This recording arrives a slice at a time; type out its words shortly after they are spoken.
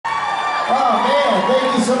Oh man,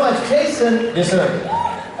 thank you so much. Jason. Yes, sir.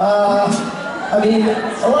 I mean,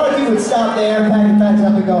 a lot of people would stop there, pack your bags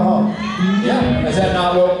up and go home. Yeah, is that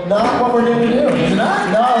not what we're going to do. Is it not?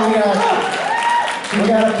 No, we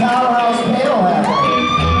got a powerhouse panel happening.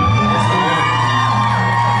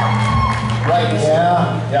 Right.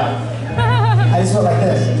 Yeah. Yeah. I just went like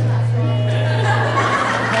this.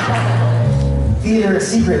 Theater of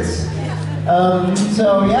Secrets. So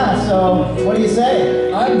what do you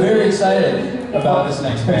say? I'm very excited about this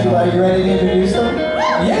next panel. Are you ready to introduce them?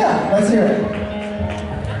 Yeah. Let's hear it.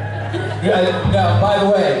 Now, by the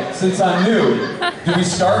way, since I'm new, do we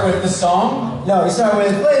start with the song? No, we start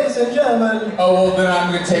with "Ladies and Gentlemen." Oh, well, then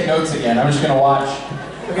I'm going to take notes again. I'm just going to watch.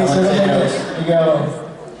 Okay, so take notes. You go.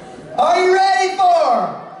 Are you ready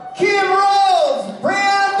for Kim Rhodes,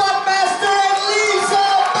 Briana, Buckmaster, and Lisa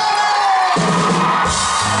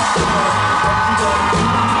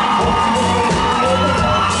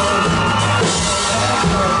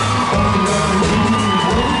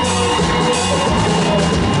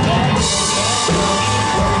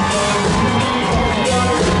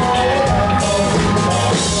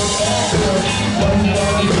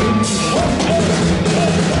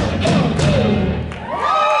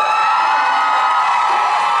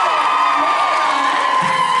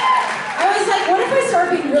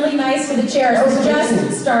chairs,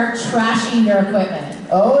 just start trashing their equipment.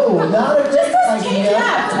 Oh, not a just let's change it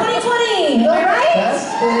up. 2020, am I right?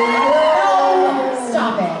 No,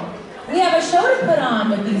 stop it. We have a show to put on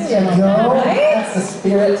with these gentlemen, right? That's the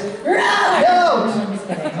spirit. No! I'm just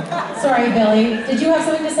kidding. Sorry, Billy. Did you have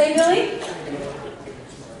something to say, Billy?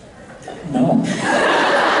 No.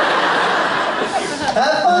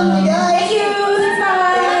 Have fun, you guys. Thank you. That's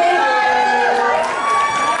bye.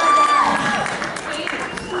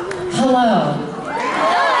 Hello.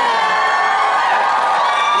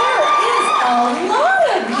 There is a lot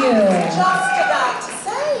of you. Just about to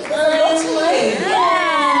say. All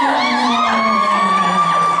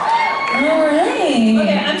right.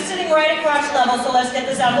 Okay, I'm sitting right at crotch level, so let's get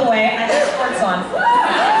this out of the way. I have shorts on.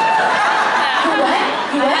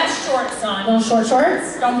 I have shorts on. Little shorts?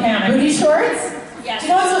 Don't panic. Booty shorts? Yes. Do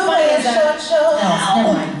you know what's so funny is that... Short. No,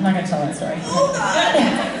 never mind. I'm not going to tell that story.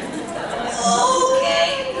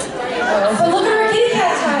 Okay. But look at our kitty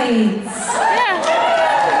cat tights.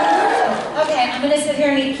 Okay, I'm gonna sit here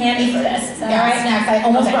and eat candy for this. Is that Yeah, all right? snacks. I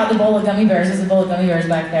almost brought the bowl of gummy bears. There's a bowl of gummy bears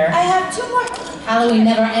back there. I have 2 more. Halloween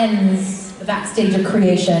never ends. The backstage of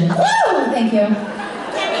creation. Woo! Thank you. Okay,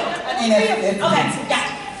 yeah.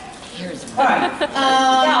 All right.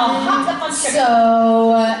 Yeah, I'll hop up on sugar. So,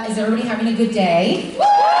 is everybody having a good day? Woo!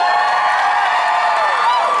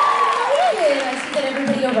 Good. I see that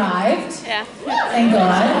everybody arrived. Yeah. Thank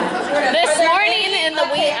God. This morning in the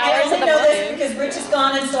wee hours of the I only know this morning. because Rich is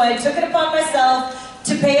gone, and so I took it upon myself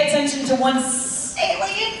to pay attention to one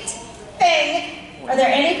salient thing. Are there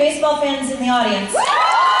any baseball fans in the audience?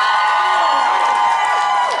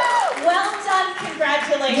 Well done,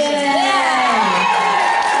 congratulations. Yay!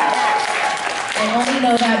 I only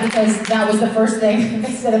know that because that was the first thing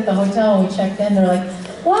they said at the hotel when we checked in. They're like,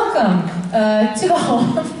 welcome to the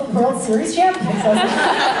home of the World Series champions. I was like,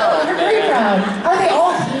 oh, we're very proud. Are they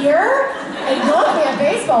all here? And look, we have a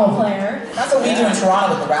baseball player. That's what we do in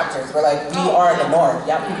Toronto with the Raptors. We're like, we are in the North.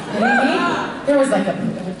 Yep. Are you kidding me? There was like a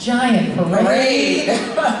giant parade.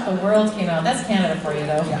 The world came out. That's Canada for you,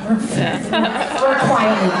 though. Yeah. We're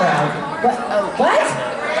quietly proud. What?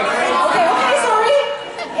 Okay, sorry.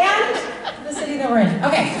 And the city that we're in.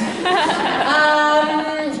 Okay.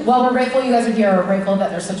 Well, we're grateful you guys are here. We're grateful that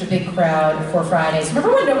there's such a big crowd for Fridays.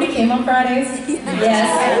 Remember when nobody came on Fridays? Yes.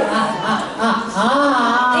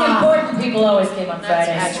 The important people always came on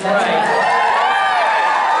Fridays. That's right.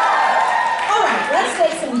 All right, let's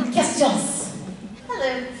take some questions.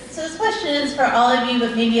 Hello. So this question is for all of you,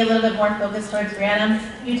 but maybe a little bit more focused towards Briana.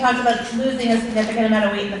 You talked about losing a significant amount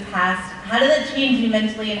of weight in the past. How did that change you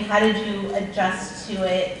mentally, and how did you adjust to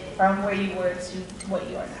it from where you were to what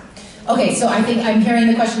you are now? Okay, so I think I'm hearing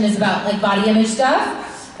the question is about like body image stuff.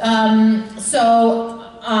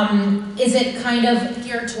 Is it kind of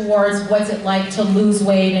geared towards what's it like to lose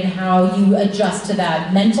weight and how you adjust to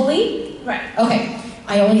that mentally? Right. Okay,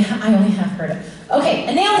 I only have heard it. Okay,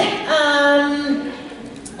 I nailed it.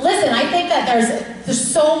 Listen, I think that there's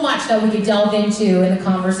so much that we could delve into in the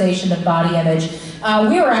conversation of body image.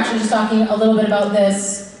 We were actually just talking a little bit about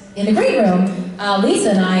this in the green room. Lisa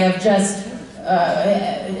and I have just,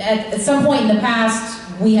 at some point in the past,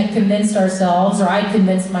 we had convinced ourselves, or I'd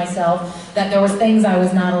convinced myself, that there was things I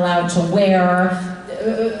was not allowed to wear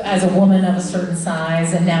as a woman of a certain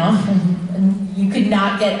size, and now you could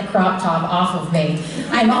not get a crop top off of me.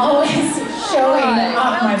 I'm always showing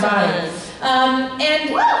off my body.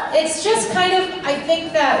 it's just kind of, I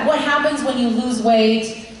think that what happens when you lose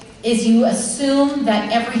weight is you assume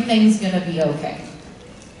that everything's gonna be okay.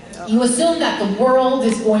 You assume that the world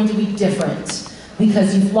is going to be different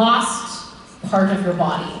because you've lost part of your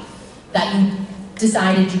body that you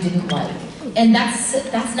decided you didn't like. And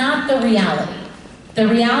that's not the reality. The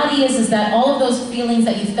reality is that all of those feelings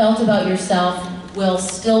that you felt about yourself will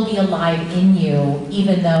still be alive in you,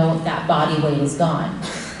 even though that body weight is gone.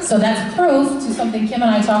 So that's proof to something Kim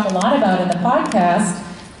and I talk a lot about in the podcast,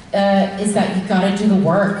 is that you gotta do the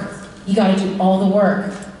work. You gotta do all the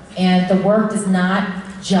work. And the work does not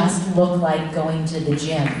just look like going to the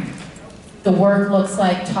gym. The work looks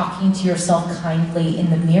like talking to yourself kindly in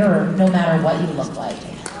the mirror, no matter what you look like.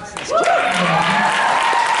 And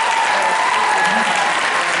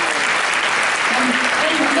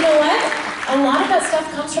you know what? A lot of that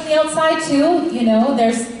stuff comes from the outside too. You know,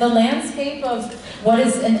 there's the landscape of what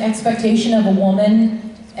is an expectation of a woman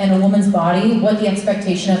and a woman's body, what the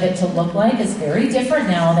expectation of it to look like is very different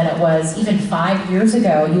now than it was even 5 years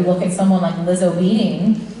ago. You look at someone like Lizzo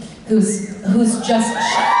Beating, who's just,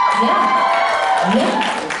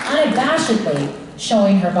 unabashedly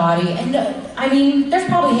showing her body. And I mean, there's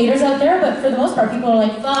probably haters out there, but for the most part, people are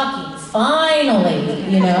like, fucking finally,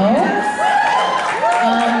 you know?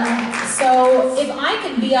 So if I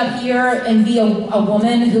can be up here and be a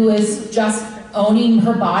woman who is just owning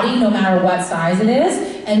her body no matter what size it is,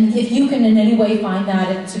 and if you can in any way find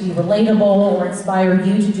that to be relatable or inspire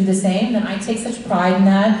you to do the same, then I take such pride in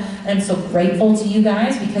that, and I'm so grateful to you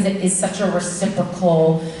guys because it is such a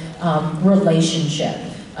reciprocal relationship.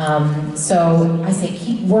 So I say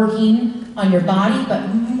keep working on your body, but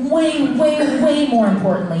way, way, way more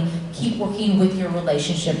importantly, keep working with your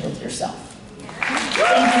relationship with yourself. Thank you.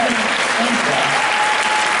 Thank you.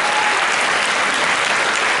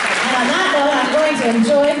 And on that note, I'm going to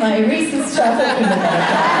enjoy my Reese's chocolate peanut butter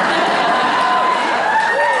cup.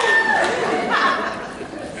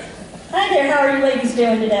 Hi there, how are you ladies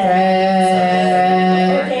doing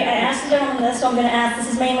today? Okay, I asked the gentleman this, so I'm going to ask. This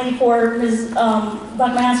is mainly for Ms.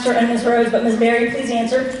 Buckmaster and Ms. Rhodes, but Ms. Berry, please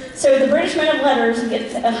answer. So the British Men of Letters,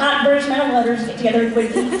 hot British Men of Letters get together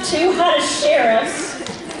with the two hottest sheriffs,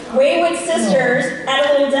 Wayward sisters, add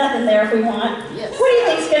a little death in there if we want. Yes. What do you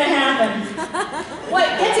think's going to happen? What?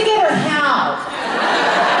 Get together how?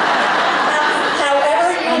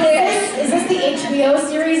 However you wish. Is this the HBO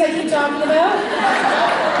series I keep talking about?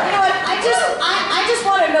 You know what? I just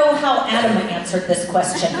want to know how Adam answered this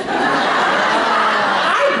question.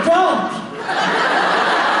 I don't.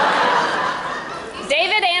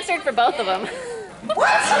 David answered for both of them.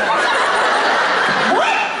 What?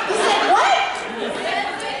 What? You said what?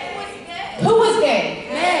 Who was gay?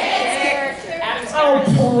 Oh,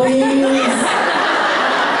 please.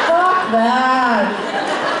 Fuck that.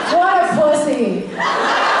 What a pussy.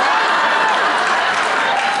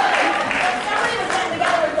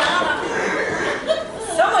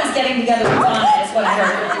 Someone's getting together with Donna, is what I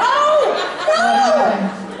heard. Oh!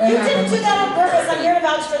 No! You didn't do that on purpose. I'm here to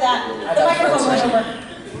vouch for that. The microphone went over.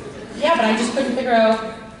 Yeah, but I just couldn't figure out.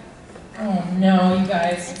 Oh no, you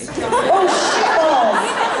guys. Oh, shitballs!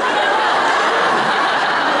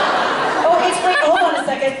 Oh, it's wait, hold on a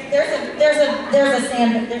second. There's a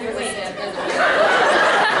sand.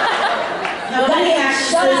 How many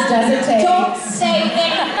actresses does it take? Don't say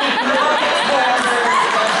anything.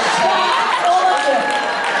 All of you.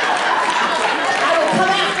 I will come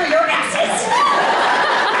after your asses.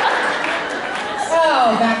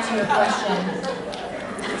 Oh, back to your question.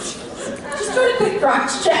 Just doing a quick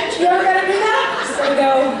crotch check. You ever gotta do that? Just gotta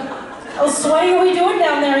go, how sweaty are we doing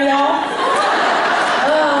down there, y'all?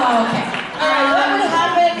 Oh, okay. All right, what would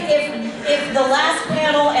happen if the last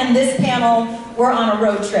panel and this panel were on a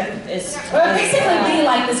road trip? Well, basically be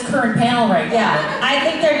like this current panel right now. Yeah, I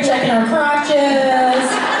think they're Checking our crotches,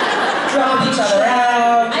 drop each other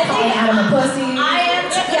out, I think Adam a pussy. I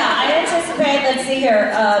anticipate, let's see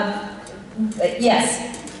here, yes.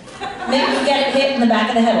 Maybe we get hit in the back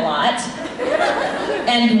of the head a lot.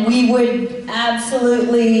 And we would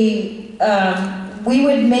absolutely, we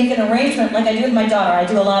would make an arrangement like I do with my daughter. I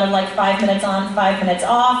do a lot of like 5 minutes on, 5 minutes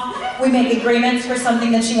off. We make agreements for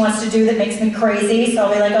something that she wants to do that makes me crazy. So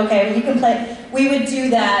I'll be like, okay, you can play. We would do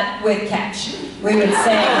that with Catch. We would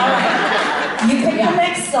say, all right, you pick the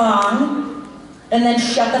next song, and then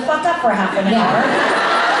shut the fuck up for half an hour.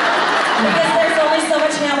 Because there's only so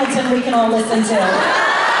much Hamilton we can all listen to.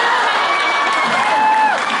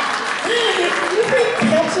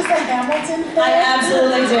 Catch is a Hamilton thing? I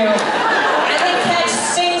absolutely do. I think Catch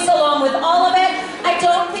sings along with all of it. I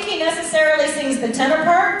don't think he necessarily sings the tenor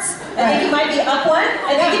parts. I think he might be up one.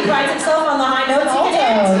 I think he prides himself on the high notes he can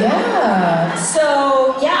hit. Yeah.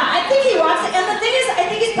 So, yeah, I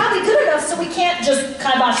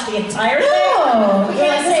the entire thing. No, We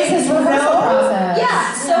can't this say is his rehearsal process.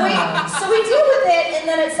 Yeah, so we deal with it, and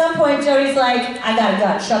then at some point Jody's like, I got a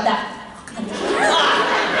gun, shut that.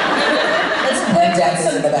 Let's put Death is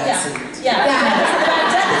some, in the back yeah, seat. Yeah,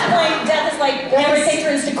 Death is playing, Death is like, everything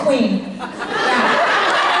turns to Queen.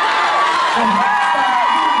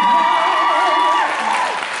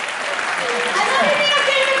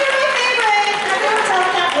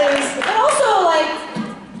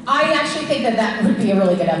 I actually think that would be a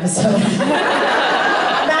really good episode.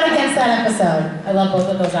 I'm not against that episode. I love both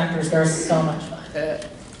of those actors. They're so much fun.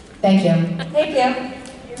 Thank you. Thank you.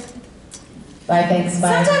 Bye, thanks,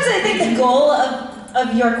 bye. Sometimes I think the goal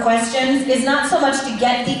of your questions is not so much to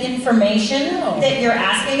get the information that you're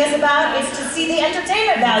asking us about, it's to see the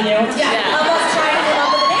entertainment value of us trying to come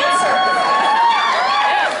up with an answer.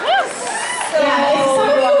 Yeah, if some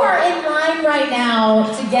of you are in line right now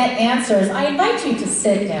to get answers, I invite you to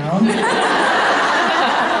sit down.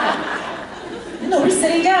 Nobody's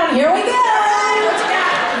sitting down. Here we go. What you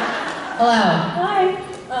got? Hello. Hi.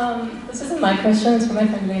 This isn't my question. It's from my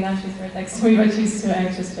friend Briana. She's right next to me, but she's too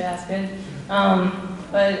anxious to ask it.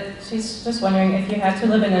 But she's just wondering if you had to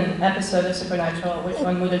live in an episode of Supernatural, which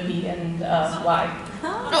one would it be and why?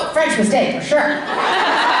 Oh, French mistake, for sure.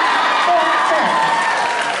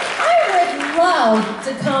 Love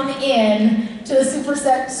to come in to the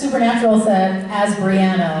Supernatural set as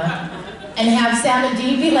Briana and have Sam and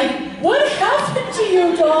Dean be like, what happened to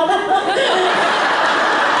you, Donna?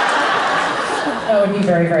 That would be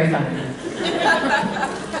very, very fun.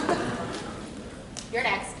 You're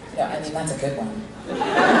next. Yeah, I mean, that's a good one. I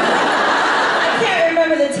can't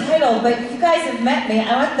remember the title, but you guys have met me.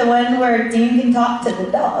 I want the one where Dean can talk to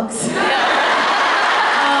the dogs.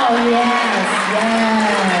 Oh, yes,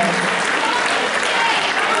 yes.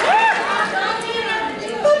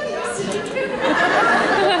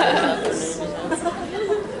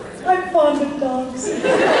 I'm fond of dogs.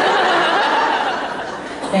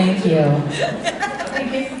 Thank you.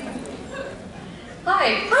 Thank you. Hi.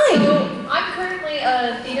 Hi. So I'm currently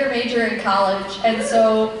a theater major in college, and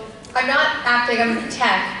so I'm not acting, I'm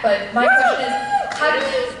tech, but my question is, how do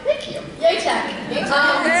you, thank you, yay tech.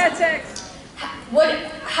 Tech.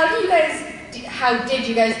 How did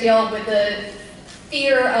you guys deal with the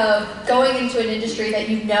fear of going into an industry that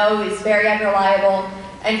you know is very unreliable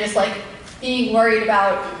and just like being worried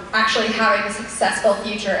about actually having a successful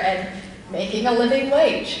future and making a living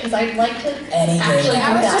wage? Because I'd like to actually do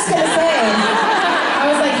I was that. just going to say, I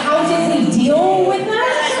was like, how did we deal with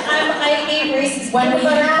that? I eat Reese's When we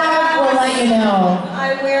have, we'll let you know.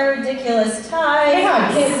 I wear ridiculous ties.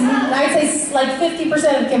 Yeah, I'd say like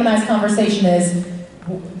 50% of Kim and I's conversation is,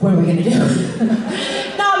 what are we gonna do?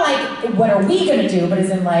 Not like, what are we gonna do, but as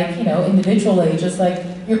in like, you know, individually, just like,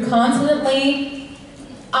 you're constantly,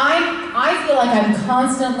 I feel like I'm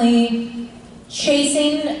constantly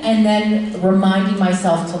chasing and then reminding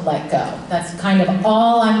myself to let go. That's kind of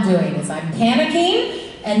all I'm doing, is I'm panicking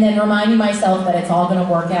and then reminding myself that it's all gonna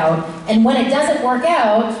work out. And when it doesn't work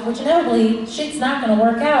out, which inevitably, shit's not gonna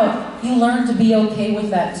work out, you learn to be okay with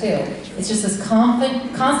that too. It's just this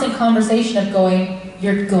constant conversation of going,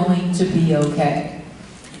 you're going to be okay.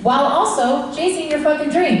 While also chasing your fucking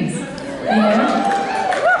dreams, you know?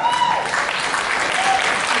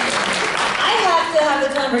 I have to have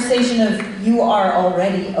the conversation of, you are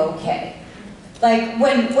already okay. Like,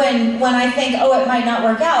 when I think, oh, it might not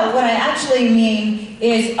work out, what I actually mean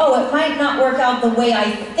is, oh, it might not work out the way I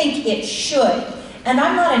think it should. And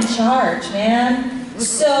I'm not in charge, man.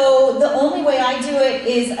 So the only way I do it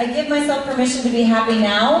is I give myself permission to be happy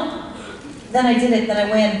now, then I did it, then I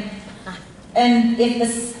win. And if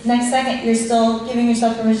this next second you're still giving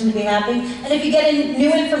yourself permission to be happy, and if you get in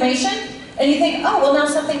new information, and you think, oh, well now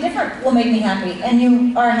something different will make me happy, and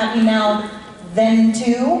you are happy now, then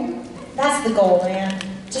too, that's the goal, man.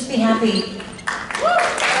 Just be happy.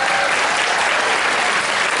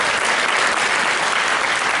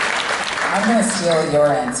 I'm gonna steal your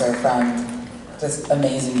answer from this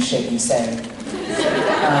amazing shit you say.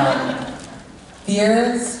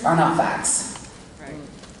 Fears are not facts.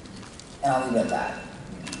 And I'll leave it at that.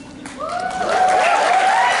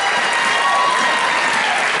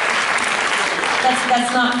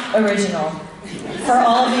 That's not original. For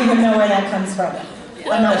all of you who know where that comes from.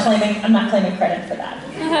 I'm not claiming credit for that.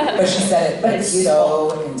 But she said it But it's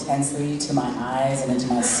so intensely to my eyes and into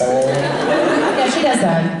my soul. Yeah, she does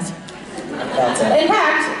that. That's it. In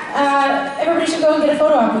fact, everybody should go and get a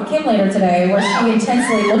photo op with Kim later today where she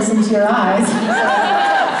intensely looks into your eyes.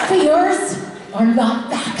 Fears are not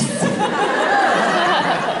facts.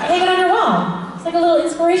 Hang it on your wall. It's like a little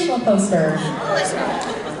inspirational poster.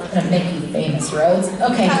 I'm gonna make you famous, Rhodes.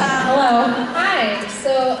 Okay, hello. Hi.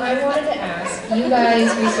 So I wanted to ask, you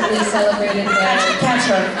guys recently celebrated the...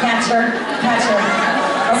 Catch her.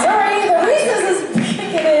 Sorry, the Reese's is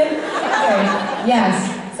kicking in. Okay, yes.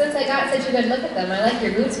 Since I got such a good look at them, I like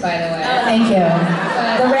your boots, by the way. Thank you.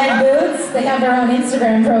 The red boots, they have their own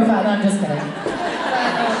Instagram profile. No, I'm just kidding.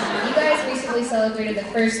 But you guys recently celebrated the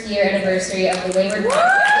first year anniversary of the Wayward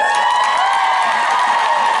podcast.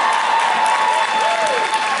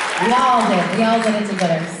 We all did it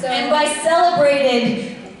together. So, And by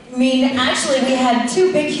celebrated, I mean, actually we had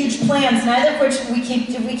two big, huge plans, neither of which we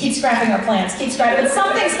keep scrapping our plans. Keep scrapping, but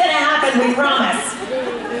something's gonna happen, we promise.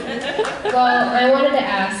 well, I wanted to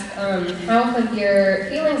ask, how have your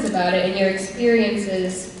feelings about it and your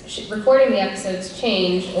experiences recording the episodes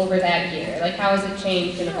changed over that year? Like, how has it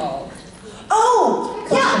changed and evolved? Oh,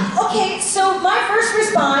 yeah, okay, so my first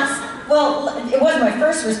response, well, it wasn't my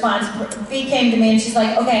first response. B came to me and she's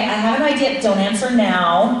like, okay, I have an idea, don't answer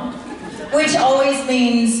now. Which always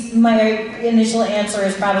means my initial answer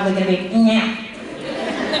is probably gonna be, yeah.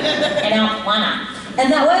 I don't wanna.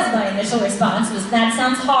 And that was my initial response, was that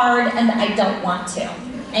sounds hard and I don't want to.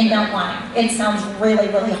 I don't want to. It sounds really,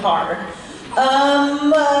 really hard. My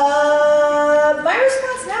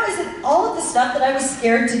response now is that all of the stuff that I was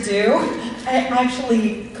scared to do, I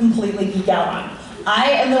actually completely geek out on.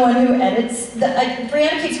 I am the one who edits.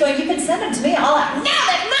 Briana keeps going, you can send them to me. No, that's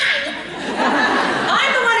mine!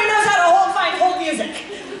 I'm the one who knows how to find hold music.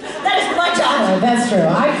 That is my job. Oh, that's true.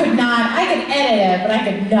 I could edit it, but I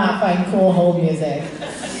could not find cool hold music.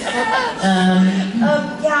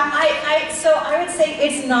 So I would say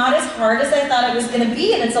it's not as hard as I thought it was going to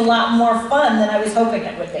be, and it's a lot more fun than I was hoping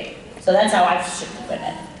it would be. So that's how I should put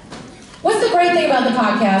it. What's the great thing about the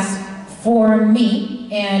podcast for me,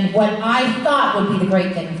 and what I thought would be the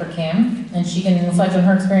great thing for Kim, and she can reflect on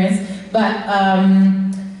her experience, but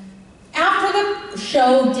after the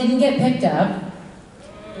show didn't get picked up,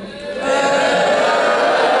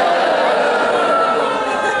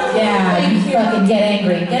 yeah, you fucking get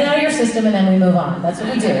angry. Get it out of your system and then we move on. That's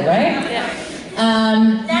what we do, right? Yeah. It's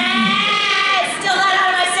still not out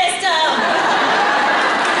of my system!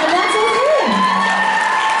 And that's okay.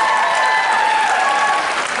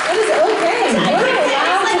 It is okay. We're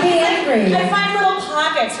allowed to be angry. I find little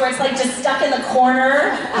pockets where it's like just stuck in the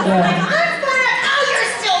corner. And I'm like, I'm fine. Oh, you're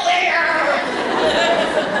still there!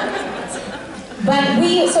 But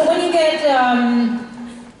so when you get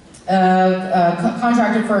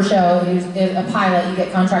contracted for a show, a pilot, you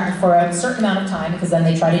get contracted for a certain amount of time because then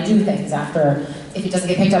they try to do things after. If it doesn't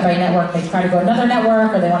get picked up by a network, they try to go to another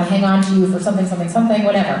network, or they want to hang on to you for something,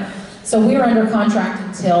 whatever. So we were under contract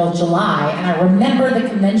until July, and I remember the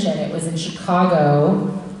convention. It was in Chicago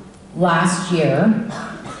last year,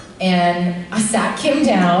 and I sat Kim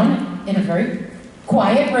down in a very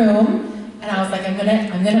quiet room. And I was like, I'm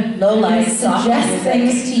gonna suggest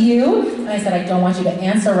things to you. And I said, I don't want you to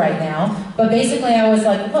answer right now. But basically I was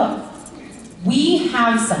like, look, we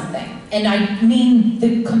have something. And I mean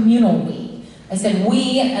the communal we. I said,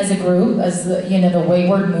 we as a group, as the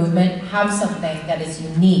Wayward movement, have something that is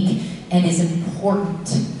unique and is important.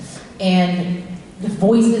 And the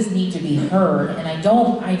voices need to be heard. And I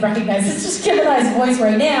recognize it's just Kim and I's voice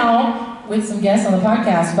right now with some guests on the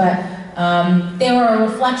podcast, but they were a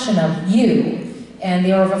reflection of you, and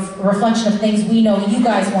they were a reflection of things we know you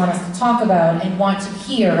guys want us to talk about and want to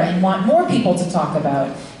hear and want more people to talk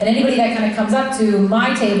about. And anybody that kind of comes up to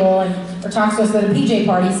my table or talks to us at a PJ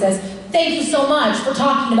party says, thank you so much for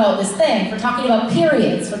talking about this thing, for talking about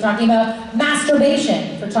periods, for talking about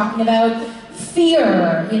masturbation, for talking about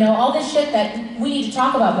fear, all this shit that we need to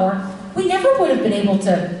talk about more. We never would have been able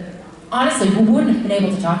to, honestly, we wouldn't have been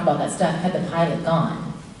able to talk about that stuff had the pilot gone.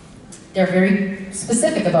 They're very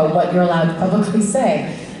specific about what you're allowed to publicly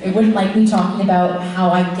say. It wouldn't like me talking about how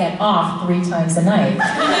I get off 3 times a night.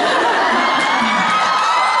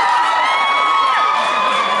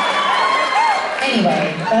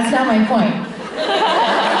 Anyway, that's not my point.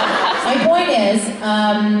 My point is,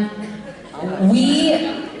 we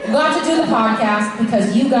got to do the podcast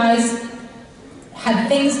because you guys had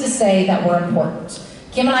things to say that were important.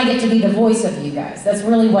 Kim and I get to be the voice of you guys. That's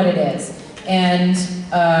really what it is. And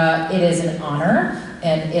it is an honor,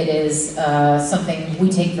 and it is something we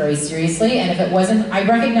take very seriously. And if it wasn't, I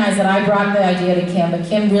recognize that I brought the idea to Kim, but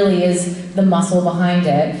Kim really is the muscle behind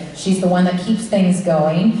it. She's the one that keeps things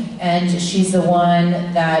going, and she's the one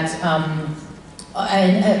that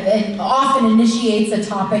and often initiates a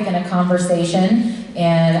topic and a conversation.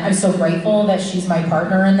 And I'm so grateful that she's my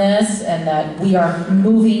partner in this, and that we are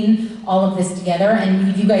moving all of this together.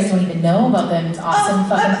 And you guys don't even know about them awesome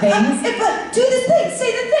fucking things. But do the thing,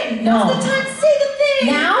 say the thing. No. Now's the time, say the thing.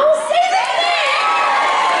 Now?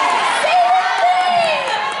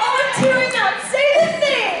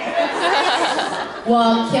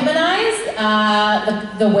 Well, Kim and I's,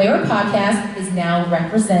 the Wayward podcast is now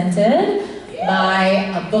represented by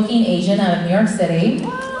a booking agent out of New York City.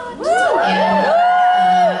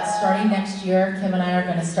 And starting next year, Kim and I are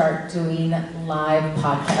going to start doing live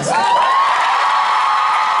podcasts.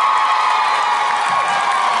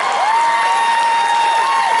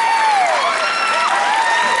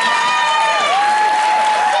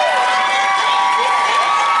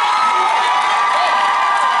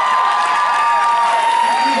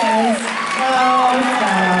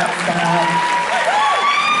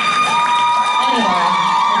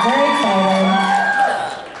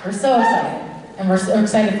 We're so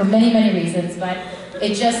excited for many, many reasons, but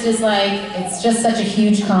it just is like, it's just such a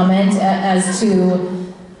huge comment as to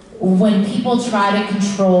when people try to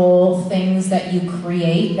control things that you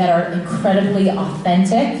create that are incredibly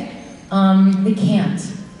authentic, they can't.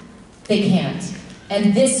 They can't.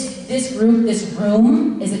 And this room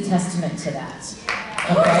is a testament to that,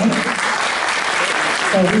 okay?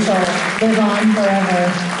 So we shall live on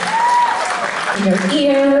forever. In your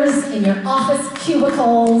ears, in your office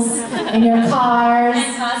cubicles, in your cars.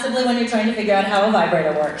 And possibly when you're trying to figure out how a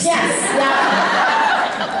vibrator works. Yes,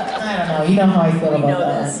 yeah. I don't know, you know how I feel about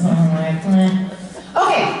that.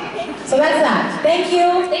 Okay, so that's that. Thank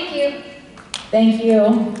you. Thank you. Thank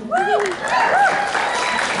you.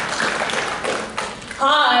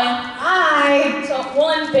 Hi. Hi. So,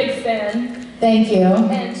 one, big fan. Thank you.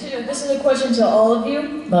 And two, this is a question to all of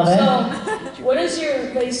you. Love it. So, what is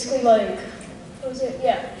your, basically like, what was it?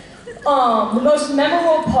 Yeah. The most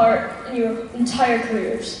memorable part in your entire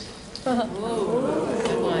careers? I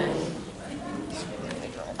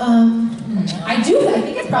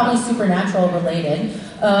think it's probably supernatural related.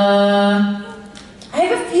 I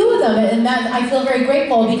have a few of them, and that I feel very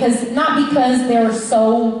grateful because, not because they're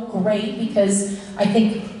so great, because I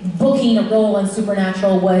think booking a role in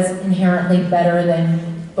Supernatural was inherently better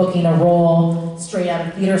than booking a role straight out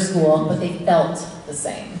of theater school, but they felt the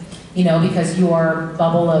same. You know, because your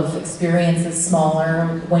bubble of experience is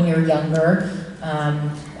smaller when you're younger.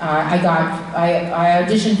 I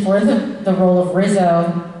auditioned for the role of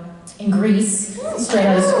Rizzo in Greece, straight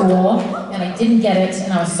out of school, and I didn't get it,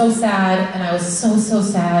 and I was so sad, and I was so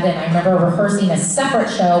sad, and I remember rehearsing a separate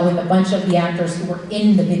show with a bunch of the actors who were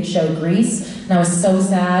in the big show Greece, and I was so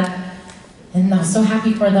sad, and I was so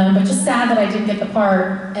happy for them, but just sad that I didn't get the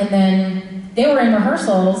part, and then they were in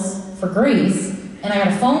rehearsals for Greece, and I got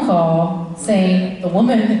a phone call saying the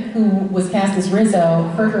woman who was cast as Rizzo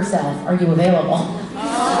hurt herself, are you available?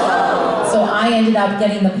 So I ended up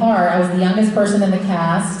getting the part. I was the youngest person in the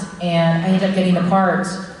cast, and I ended up getting the part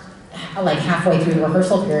like halfway through the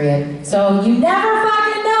rehearsal period. So you never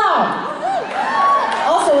fucking know!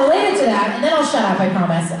 Also related to that, and then I'll shut up, I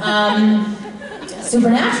promise.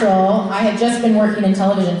 Supernatural, I had just been working in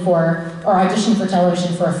television or auditioned for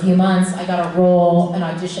television for a few months. I got an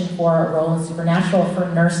audition for a role in Supernatural for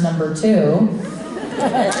nurse number 2.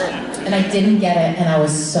 And I didn't get it, and I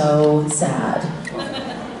was so sad.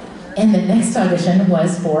 And the next audition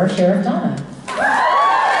was for Sheriff Donna. So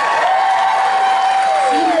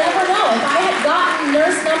you never know. If I had gotten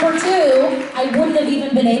nurse number 2, I wouldn't have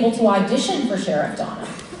even been able to audition for Sheriff Donna.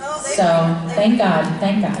 So, thank God,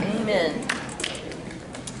 thank God. Amen.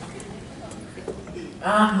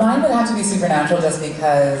 Mine would have to be Supernatural just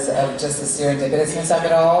because of just the serendipitousness of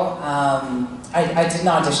it all. I didn't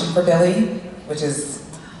audition for Billy, which is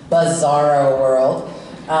bizarro world.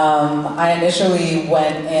 I initially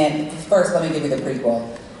went in, first let me give you the prequel.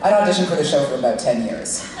 I'd auditioned for the show for about 10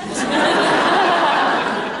 years.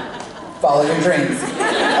 Follow your dreams.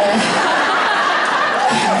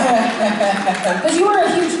 Because you were a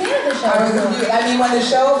huge fan of the show. I mean, when the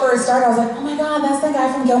show first started, I was like, oh my God, that's the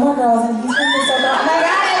guy from Gilmore Girls, and he's from this show. Oh my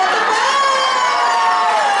God, I love the show!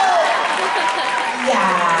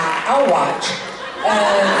 Yeah, I'll watch.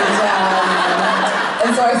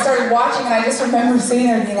 And so I started watching, and I just remember sitting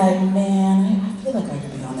there and being like, man, I feel like I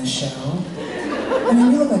could be on this show. I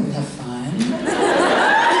mean, you look like we have fun. We can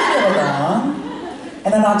get along.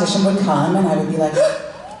 And an audition would come, and I would be like,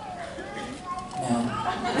 no.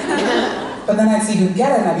 But then I'd see who'd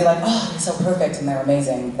get it, and I'd be like, oh, they're so perfect, and they're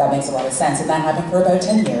amazing. That makes a lot of sense. And that happened for about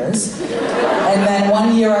 10 years. And then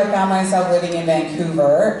one year I found myself living in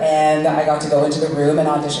Vancouver, and I got to go into the room and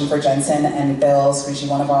audition for Jensen and Bill Screechy,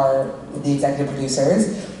 one of the executive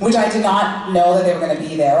producers, which I did not know that they were going to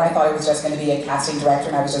be there. I thought it was just going to be a casting director,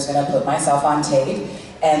 and I was just going to put myself on tape.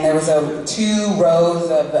 And there was 2 rows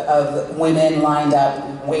of women lined up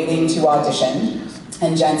waiting to audition.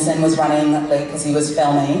 And Jensen was running late because he was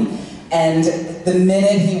filming. And the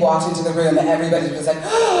minute he walked into the room, everybody was like, it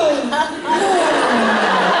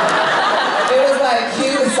was like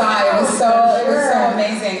cue the inside. It was so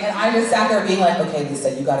amazing. And I just sat there being like, okay, Lisa,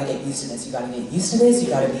 you gotta get used to this. You gotta get used to this. You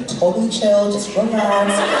gotta be totally chill. Just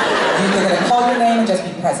relax. You're gonna call your name and just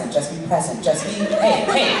be present. Just be present. Just be,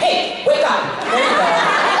 hey, wake up. There you go.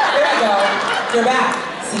 There you go. You're back.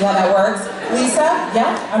 See how that works? Lisa,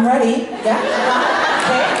 yeah, I'm ready. Yeah,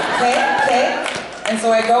 okay. And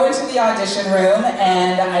so I go into the audition room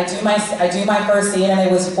and I do my first scene, and it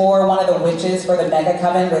was for one of the witches for the Mega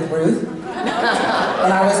Coven with Ruth.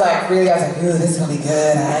 And I was like, ooh, this is gonna be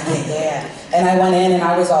good. I like it, yeah. And I went in and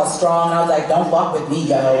I was all strong. I was like, don't fuck with me,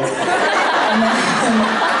 yo.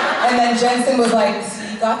 And then Jensen was like,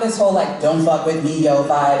 you got this whole like, don't fuck with me, yo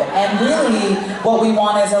vibe. And really, what we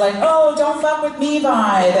want is a like, oh, don't fuck with me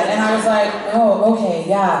vibe. And I was like, oh, okay,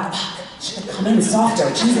 yeah. Should have come in softer.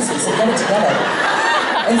 Jesus, Lisa, get it together.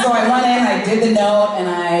 And so I went in, I did the note, and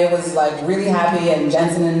I was like really happy, and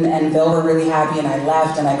Jensen and Phil were really happy, and I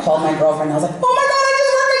left, and I called my girlfriend, and I was like, oh my God, I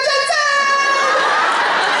just worked with Jensen!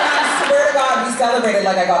 And I swear to God, we celebrated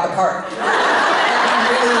like I got the part.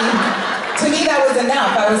 Really, to me, that was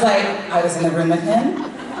enough. I was like, I was in the room with him,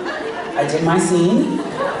 I did my scene,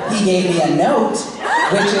 he gave me a note,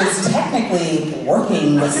 which is technically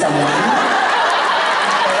working with someone.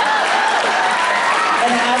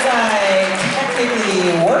 And as I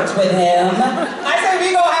technically worked with him, I said,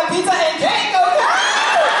 we go have pizza and cake, okay?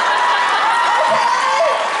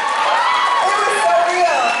 It was so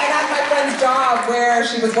real. And at my friend's job where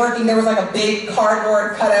she was working, there was like a big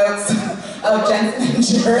cardboard cutouts of Jensen and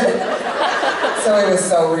Jared. So it was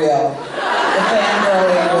so real. The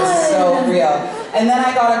fangirling was so real. And then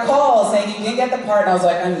I got a call saying, you didn't get the part, and I was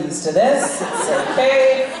like, I'm used to this, it's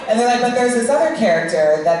okay. And they're like, but there's this other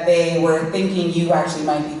character that they were thinking you actually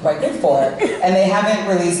might be quite good for. And they haven't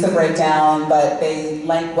released the breakdown, but they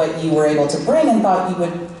liked what you were able to bring and thought you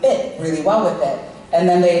would fit really well with it. And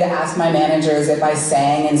then they'd asked my managers if I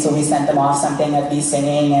sang, and so we sent them off something of me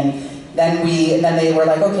singing, and then they were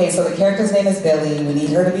like, okay, so the character's name is Billy, we need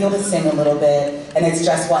her to be able to sing a little bit, and it's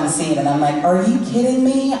just one scene. And I'm like, are you kidding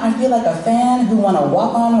me? I feel like a fan who won a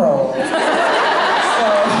walk-on role.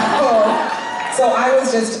 So I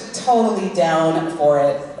was just totally down for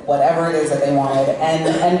it, whatever it is that they wanted.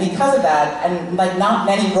 And because of that, and like not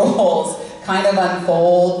many roles kind of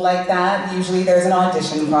unfold like that. Usually there's an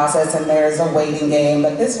audition process and there's a waiting game,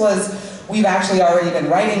 but this was, we've actually already been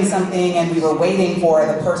writing something and we were waiting for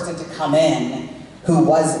the person to come in who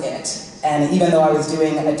was it. And even though I was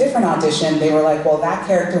doing a different audition, they were like, well, that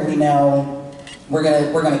character we know we're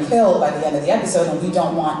gonna kill by the end of the episode, and we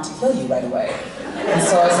don't want to kill you right away. And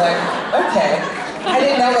so I was like, okay. I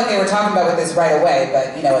didn't know what they were talking about with this right away,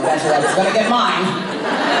 but you know, eventually I was gonna get mine.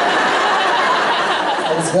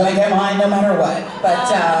 I was gonna get mine no matter what.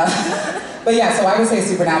 But yeah, so I would say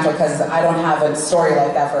supernatural because I don't have a story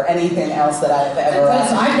like that for anything else that I've ever...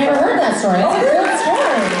 I've never heard that story. It's a good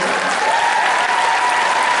story.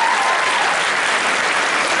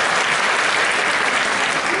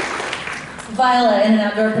 Viola in an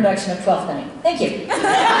outdoor production of 12th Night. Thank you.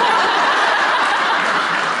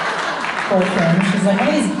 Poor thing. She's like, how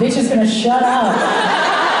are these bitches gonna shut up?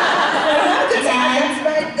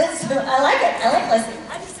 I like it. I like listening.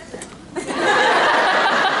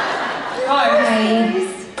 Hi.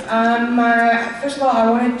 First of all, I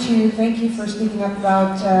wanted to thank you for speaking up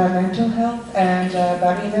about mental health and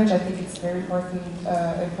body image. I think it's very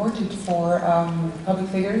important for public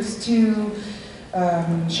figures to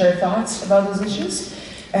share thoughts about those issues.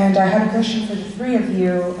 And I had a question for the three of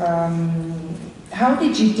you. How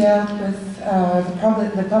did you deal with the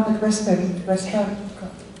public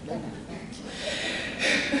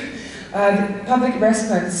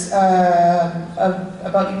response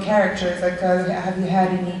about your characters? Like, have you had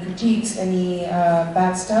any critiques, any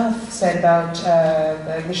bad stuff said about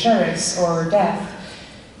the sheriffs or death?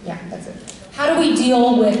 Yeah, that's it. How do we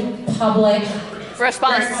deal with public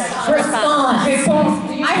response? Response.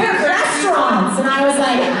 I heard restaurants, and I was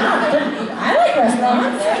like, oh, I like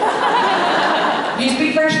restaurants. Do you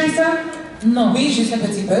speak French, Lisa? Non. Oui, juste un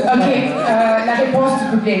petit peu. Okay, la réponse du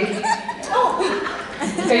public. Oh, oui.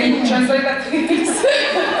 Can you translate that, please? How do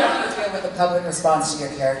you deal with the public response to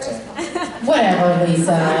your character? Whatever,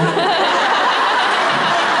 Lisa.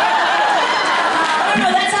 No,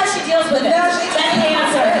 that's how she deals with it. No, she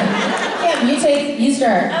That's the answer. You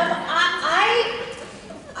start.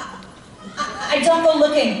 I don't go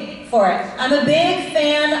looking for it. I'm a big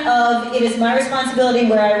fan of it is my responsibility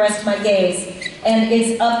where I rest my gaze, and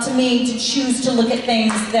it's up to me to choose to look at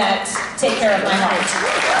things that take care of my heart.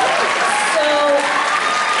 So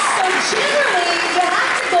generally, you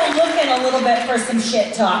have to go looking a little bit for some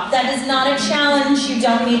shit talk. That is not a challenge. You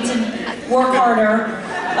don't need to work harder.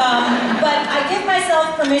 But I give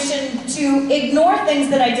myself permission to ignore things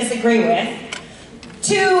that I disagree with,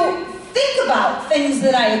 to think about things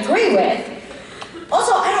that I agree with.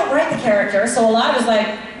 Also, I don't write the character, so a lot is like,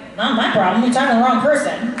 not my problem, you're talking to the wrong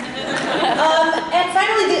person. And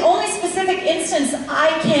finally, the only specific instance I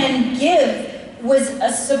can give was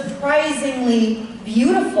a surprisingly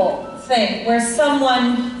beautiful thing where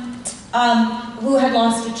someone who had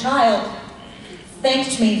lost a child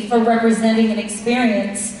thanked me for representing an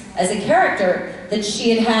experience as a character that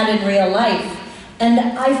she had had in real life. And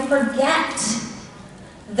I forget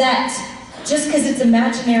that just because it's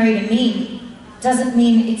imaginary to me doesn't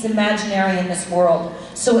mean it's imaginary in this world.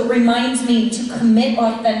 So it reminds me to commit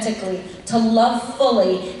authentically, to love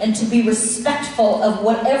fully, and to be respectful of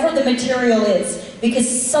whatever the material is, because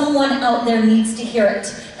someone out there needs to hear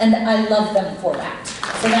it, and I love them for that.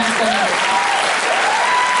 So that's what I do.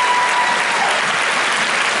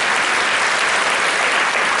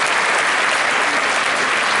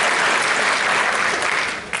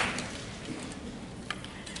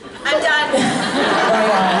 I'm done.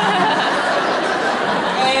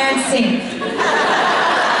 And scene.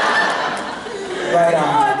 Right on.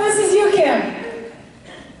 Oh, this is you, Kim.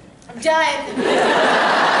 I'm done.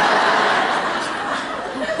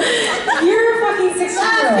 You're a fucking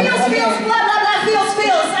 16-year-old. Feels, feels, blah, blah, blah, feels,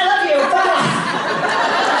 feels. I love you.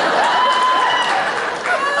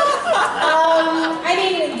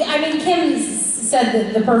 I mean, Kim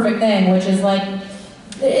said the perfect thing, which is like,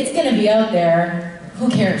 it's gonna be out there. Who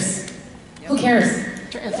cares? Who cares?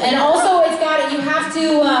 And also, it's got, you have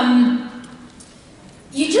to,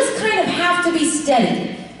 you just kind of have to be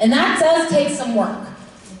steady. And that does take some work.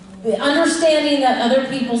 Understanding that other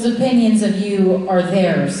people's opinions of you are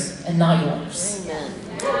theirs and not yours.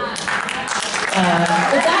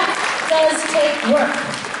 But that does take work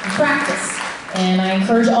and practice. And I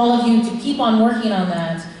encourage all of you to keep on working on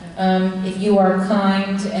that. If you are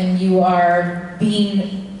kind and you are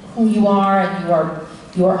being who you are and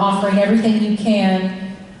you are offering everything you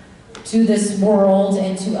can to this world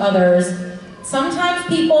and to others, sometimes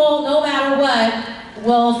people, no matter what,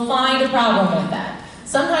 will find a problem with that.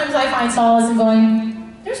 Sometimes I find solace in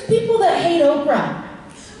going, there's people that hate Oprah.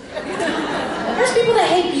 There's people that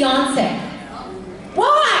hate Beyonce.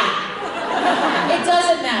 Why? It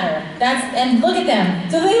doesn't matter. And look at them.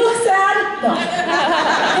 Do they look sad? No.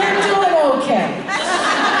 They're doing okay.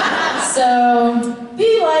 So,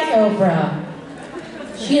 be like Oprah.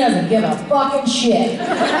 She doesn't give a fucking shit.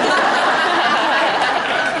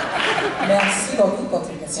 Merci beaucoup pour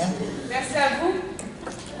votre question. Merci à vous.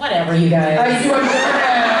 Whatever, you guys. You want to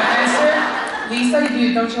answer? Lisa,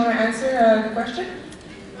 don't you want to answer the question?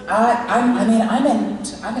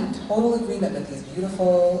 I'm in total agreement with these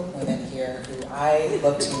beautiful women here who I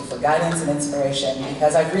look to for guidance and inspiration,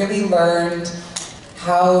 because I've really learned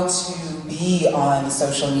how to be on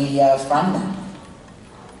social media from them.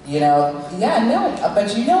 You know,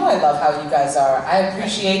 but you know I love how you guys are. I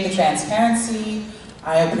appreciate the transparency.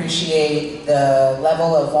 I appreciate the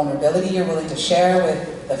level of vulnerability you're willing to share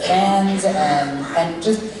with the fans and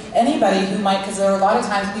just anybody who might, because there are a lot of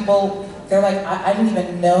times people, they're like, I didn't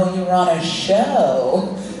even know you were on a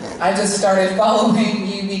show. I just started following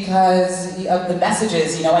you because of the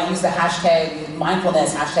messages. You know, I use the hashtag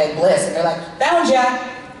mindfulness, hashtag bliss, and they're like, found ya!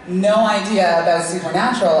 No idea about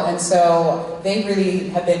Supernatural. And so they really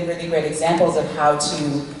have been really great examples of how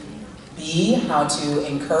to be, how to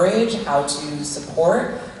encourage, how to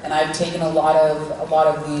support, and I've taken a lot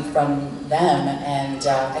of lead from them, and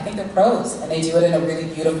I think they're pros, and they do it in a really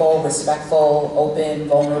beautiful, respectful, open,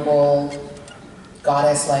 vulnerable,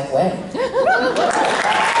 goddess-like way.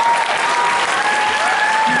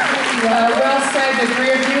 Well said, the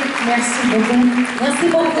three of you. Merci beaucoup. Merci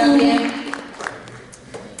beaucoup.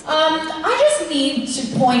 I just need to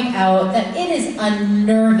point out that it is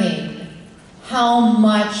unnerving how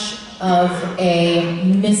much of a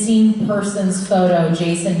missing persons photo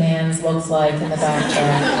Jason Manns looks like in the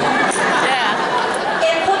background. Yeah.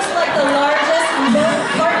 It looks like the largest milk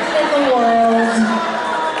carton in the world.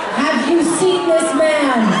 Have you seen this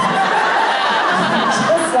man?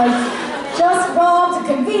 Just robbed a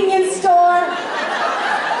convenience store.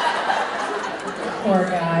 Poor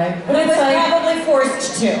guy. But He was probably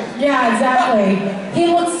forced to. Yeah, exactly. He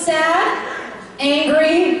looks sad,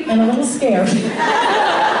 angry, and a little scared.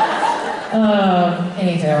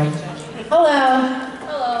 Anywho. Hello.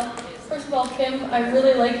 Hello. First of all, Kim, I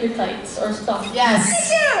really like your tights or stuff. Yes.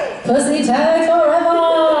 Pussy tight forever.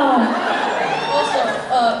 Also,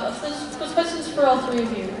 this question's for all three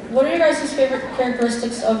of you. What are your guys' favorite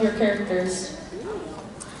characteristics of your characters?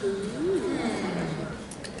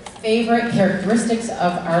 Favorite characteristics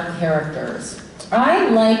of our characters. I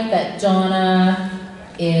like that Donna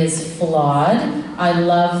is flawed. I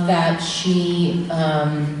love that she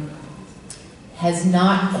has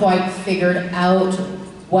not quite figured out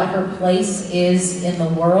what her place is in the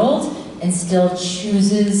world and still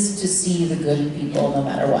chooses to see the good in people no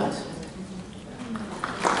matter what.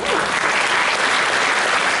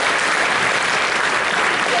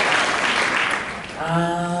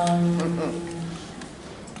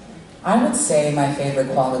 I would say my favorite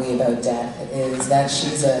quality about Death is that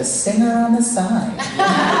she's a singer on the side.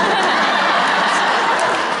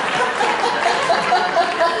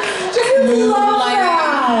 Just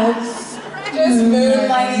moonlighting. Just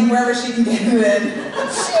moonlighting wherever she can get it in.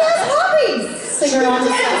 She has hobbies. Singer on the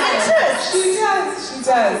side. She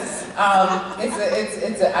does.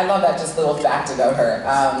 I love that just little fact about her.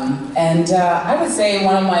 I would say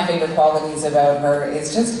one of my favorite qualities about her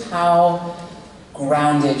is just how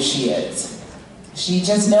grounded she is. She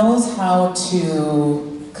just knows how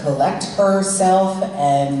to collect herself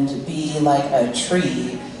and be like a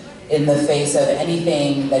tree in the face of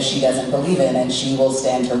anything that she doesn't believe in, and she will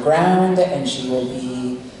stand her ground and she will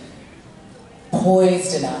be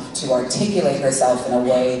poised enough to articulate herself in a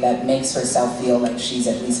way that makes herself feel like she's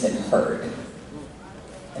at least been heard.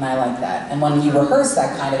 And I like that. And when you rehearse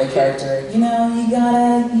that kind of a character, I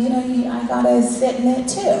gotta sit in it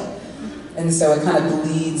too. And so it kind of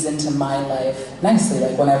bleeds into my life nicely.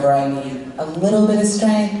 Like whenever I need a little bit of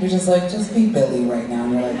strength, you're just like, just be Billy right now.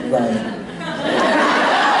 And you're like, right.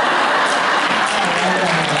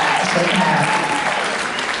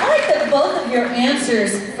 I like that both of your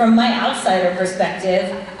answers, from my outsider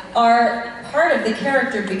perspective, are part of the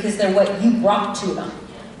character because they're what you brought to them.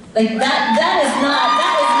 Like that is not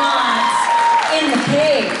in the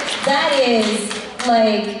page. That is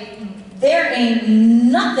like, there ain't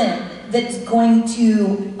nothing that's going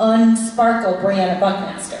to unsparkle Briana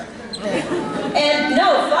Buckmaster. And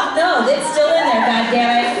no, fuck no, it's still in there,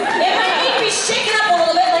 goddammit. It might need to be shaken up a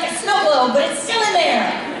little bit like a snow globe, but it's still in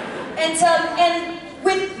there. And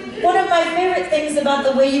with one of my favorite things about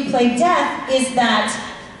the way you play Death is that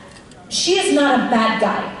she is not a bad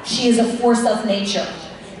guy. She is a force of nature.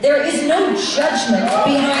 There is no judgment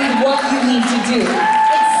behind what you need to do.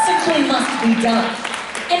 It simply must be done.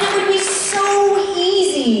 And it would be so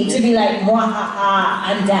easy to be like, mwahaha,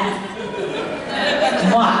 I'm Death.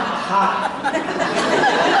 Mwahaha.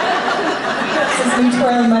 This is me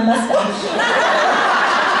twirling my mustache.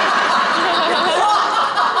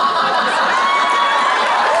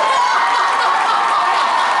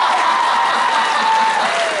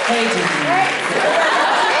 Hey,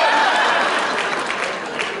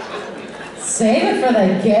 Save it for the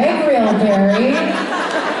gag reel, Barry.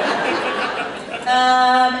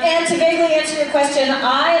 And to vaguely answer your question,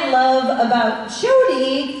 I love about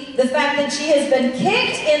Jodie the fact that she has been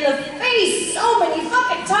kicked in the face so many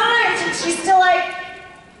fucking times and she's still like,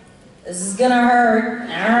 this is gonna hurt, all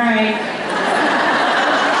right.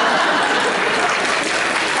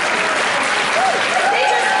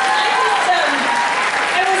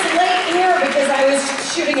 I was late here because I was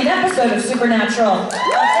shooting an episode of Supernatural.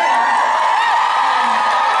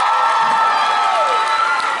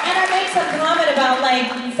 About like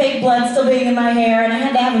fake blood still being in my hair, and I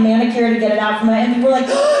had to have a manicure to get it out from my. And people were like,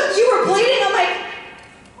 oh, "You were bleeding?" I'm like,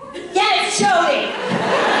 "Yeah, it's Jodie."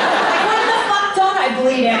 Like, when the fuck don't I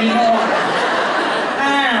bleed anymore? I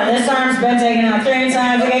don't know. This arm's been taken out 3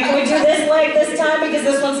 times. Okay, can we do this leg this time because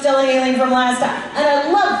this one's still healing from last time? And I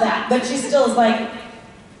love that, but she still is like,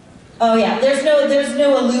 oh yeah, there's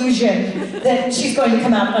no illusion that she's going to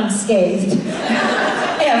come out unscathed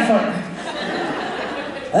ever.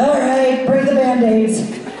 All right, bring the Band-Aids.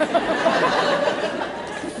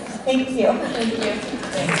 Thank you. Thank you.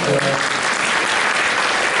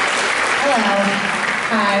 Hello.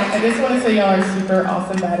 Hi, I just want to say y'all are super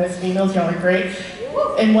awesome, badass females. Y'all are great.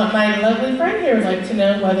 And what my lovely friend here would like to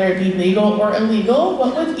know, whether it be legal or illegal,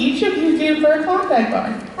 what would each of you do for a Klondike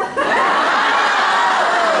bar?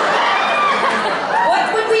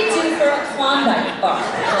 What would we do for a Klondike bar?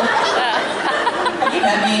 you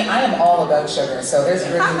met me, I am all about sugar, so there's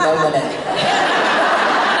really no limit.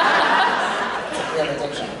 Real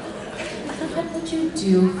addiction. What would you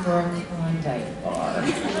do for a Klondike bar?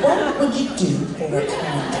 What would you do for a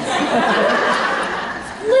Klondike bar?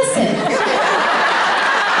 Listen.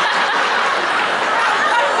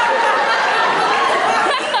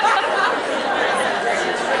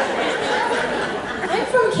 I'm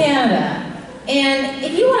from Canada, and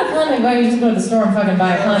if you want a Klondike bar, you just go to the store and fucking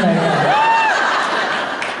buy a Klondike bar.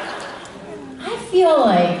 I feel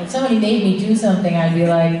like if somebody made me do something, I'd be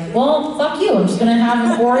like, well, fuck you, I'm just gonna have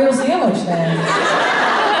an Oreo sandwich then.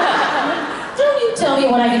 Don't you You tell me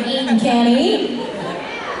what I can eat and can't eat.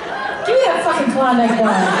 Give me that fucking Klondike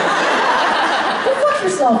bar. Go fuck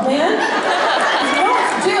yourself, man. If you know what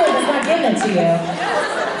to do, it's not giving it to you.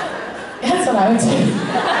 That's what I would do.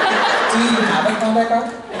 Do you even have a Klondike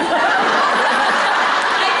bar?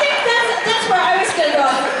 I think that's where I was gonna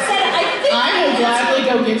go. I will gladly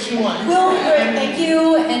go get you one. Will, thank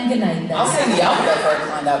you, and good night then. I'll sing the alphabet for a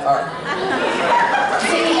Klondike bar.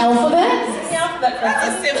 Sing the alphabet? The alphabet for That's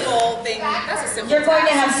a simple thing. That's a simple You're going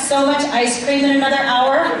to have so much ice cream in another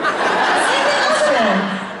hour. Sing the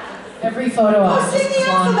alphabet. Every photo op. Sing the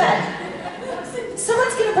alphabet.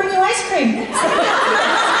 Someone's gonna bring you ice cream. I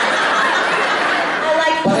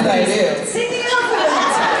like What did I do? Sing the alphabet.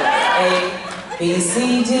 A, B,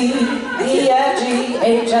 C, D, E, F, G,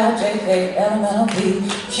 H, I, J, K, L, M, N, O, P,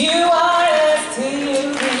 Q, R, S, T,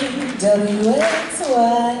 U, V, W, X,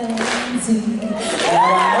 Y, and Z. Now I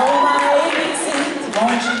know my ABCs,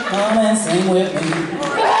 won't you come and sing with me?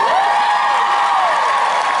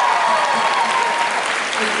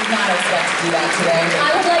 We did not expect to do that today. I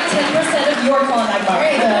would like 10% of your Klondike bar.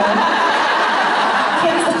 There you go.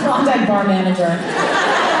 Kim's the Klondike bar manager.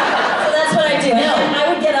 So that's what I do. No. And I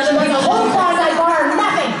would get other Like a people. whole Klondike bar,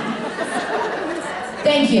 nothing.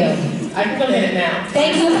 Thank you. I can go get it now.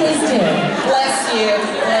 Thank you, please do. Bless you,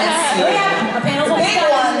 bless you. Hurry up, our panel's almost Big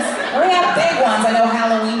done. ones. Hurry up. Big ones. I know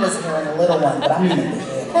Halloween was here and a little one, but I'm gonna be big.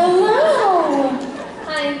 Hello!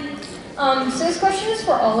 Hi. So this question is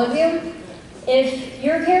for all of you. If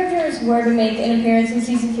your characters were to make an appearance in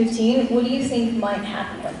season 15, what do you think might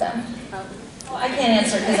happen with them? Well, I can't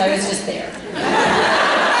answer because I was just there.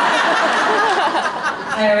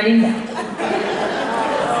 I already know.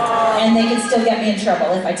 And they could still get me in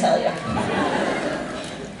trouble if I tell you.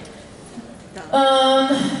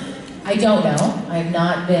 I don't know. I have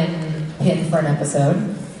not been pinned for an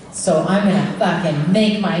episode. So I'm gonna fucking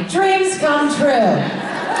make my dreams come true.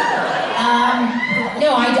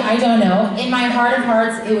 No, I don't know. In my heart of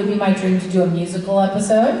hearts, it would be my dream to do a musical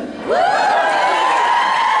episode. They've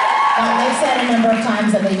said a number of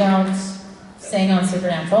times that they don't sing on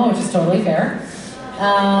Supernatural, which is totally fair. Go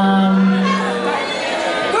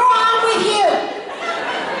on with you!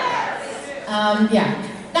 Yeah.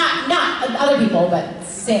 Not other people, but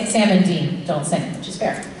Sam and Dean don't sing, which is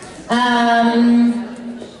fair.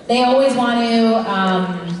 They always want to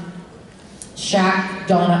shack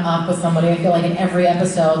Donna up with somebody. I feel like in every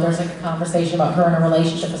episode there's like a conversation about her in a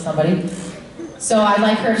relationship with somebody. So I'd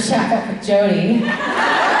like her to shack up with Jody.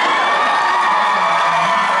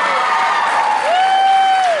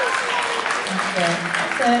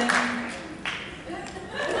 That's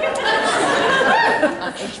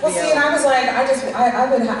Well, see, and I was like,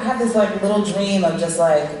 I would have this like little dream of just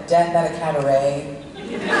like death at a cabaret.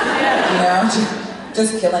 You know,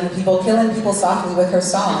 just killing people softly with her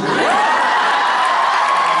song.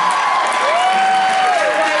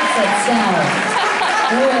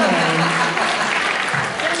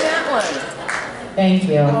 Thank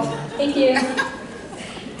you. Thank you.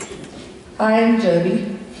 Hi, I'm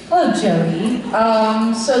Jody. Hello, Jody.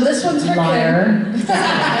 So this one's for Liar. Kim.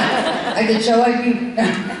 I can show ID.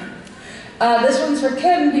 This one's for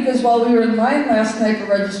Kim because while we were in line last night for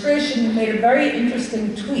registration, you made a very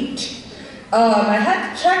interesting tweet. I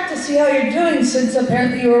had to check to see how you're doing since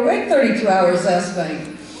apparently you were awake 32 hours last night.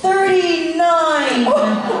 39! 39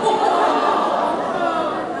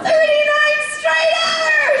 straight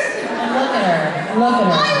hours! Look at her. Look at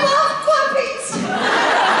her. I love puppies!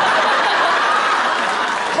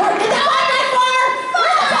 Where's the Klondike bar?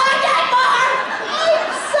 Where's the Klondike bar? I'm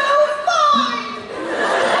so fine!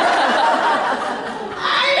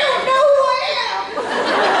 I don't know who I am!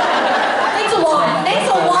 Thanks a lot. Thanks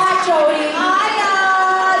a lot, Jody.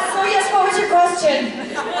 So yes, what was your question?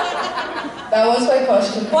 That was my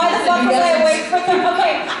question. Why the fuck was I awake for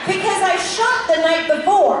okay, because I shot the night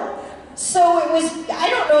before. So it was, I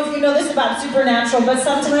don't know if you know this about Supernatural, but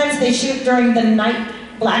sometimes they shoot during the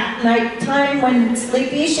black night time when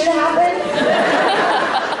sleepy should happen.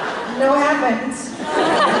 No happens.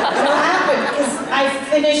 No happen, because I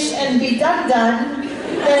finish and be done, then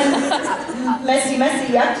messy,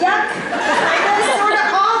 yuck. And then sort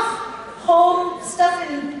of off, home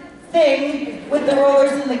stuffing thing with the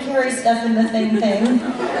rollers and the carry stuff in the thing. Then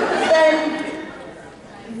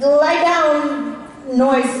lie down,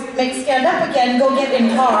 noise, make stand up again, go get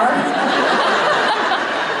in car.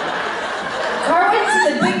 Car went to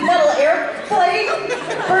the big metal airplane,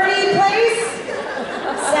 birdie place.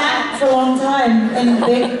 Sat for a long time in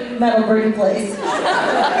big metal birdie place.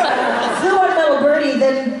 Flew on metal birdie,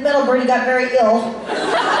 then metal birdie got very ill.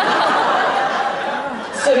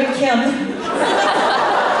 So did Kim.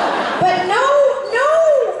 But no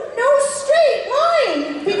straight line.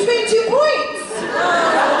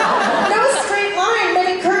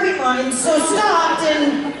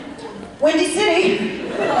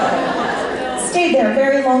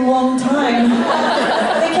 long time.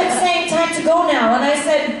 They kept saying, time to go now. And I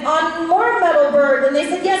said, on more Metal Bird. And they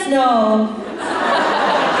said, yes, no.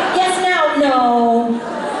 Yes, now, no.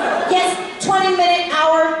 Yes, 20-minute,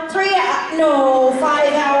 hour, 3 hour, no.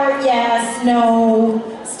 5 hour, yes, no.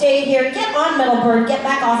 Stay here. Get on Metal Bird. Get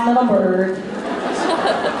back off Metal Bird.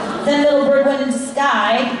 Then Metal Bird went into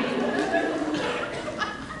sky.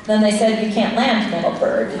 Then they said, you can't land Metal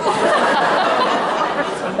Bird. So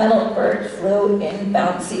Metal Bird flew in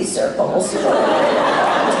bouncy circles.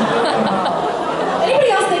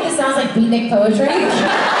 Anybody else think this sounds like beatnik poetry?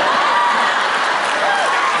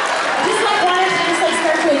 Just like why don't you just like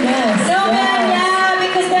start doing this? No, man, yeah,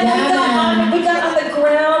 because then we got on the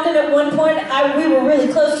ground, and at one point we were really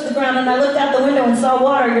close to the ground, and I looked out the window and saw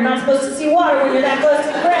water. You're not supposed to see water when you're that close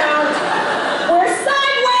to the ground. We're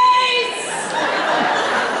sideways!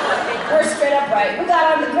 We're straight upright. We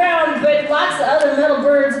got on the ground, but lots of other metal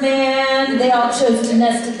birds, man, they all chose to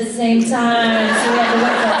nest at the same time. So we had to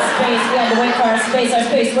wait for our space. We had to wait for our space. Our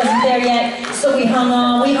space wasn't there yet. So we hung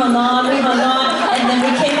on, we hung on, we hung on, and then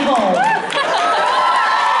we came home.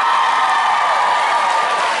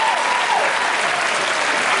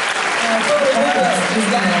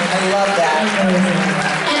 I love that.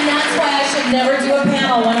 And that's why I should never do a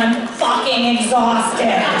panel when I'm fucking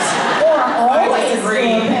exhausted. Or always do a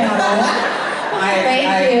panel.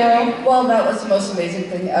 Thank you. Well, that was the most amazing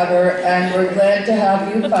thing ever, and we're glad to have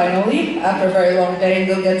you finally, after a very long day, and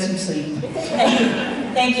go get some sleep. Thank you.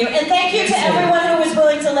 Thank you. And thank you to everyone who was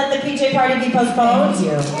willing to let the PJ party be postponed. Thank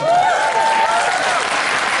you.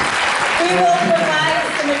 We will provide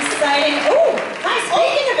some exciting... Oh, hi,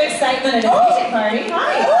 speaking of excitement at a PJ party.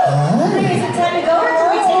 Hi. Hi, is it time to go, or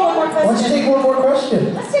can we take one more question? Let's take one more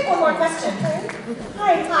question. Let's take one more question.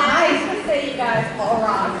 Hi. I just want to say you guys all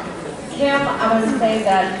rock. Kim, I want to say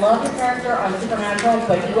that I love your character on Supernatural,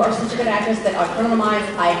 but you are such a good actress that on Criminal Minds,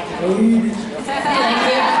 I hate you.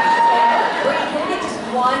 Thank you. Can we get just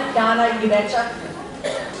one Donna, you betcha?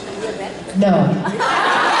 No.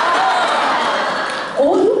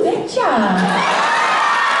 Oh, you betcha.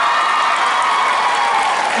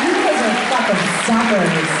 You guys are fucking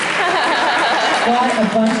suckers. What a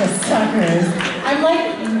bunch of suckers. I'm like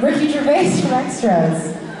Ricky Gervais from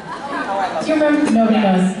Extras. Do you remember? Nobody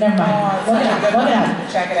knows. Never mind. Look it up. Look it up.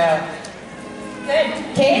 Check it out. Good.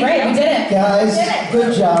 Okay, great. We did it. Guys,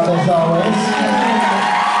 good job as always.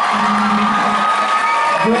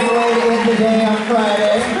 Great way to end the day on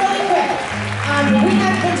Friday. Really quick. We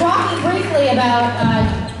have been talking briefly about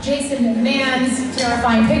Jason Mann's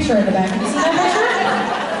terrifying picture in the back. Have you seen that picture?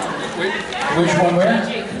 Which one, where?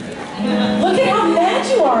 Look at how mad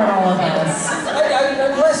you are at all of us.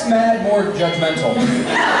 I'm less mad, more judgmental.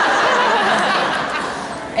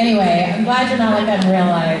 Anyway, I'm glad you're not like that in real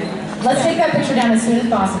life. Let's take that picture down as soon as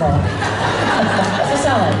possible. So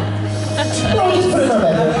sell it. No, just put it on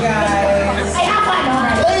that. Guys. I have one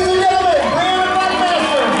already.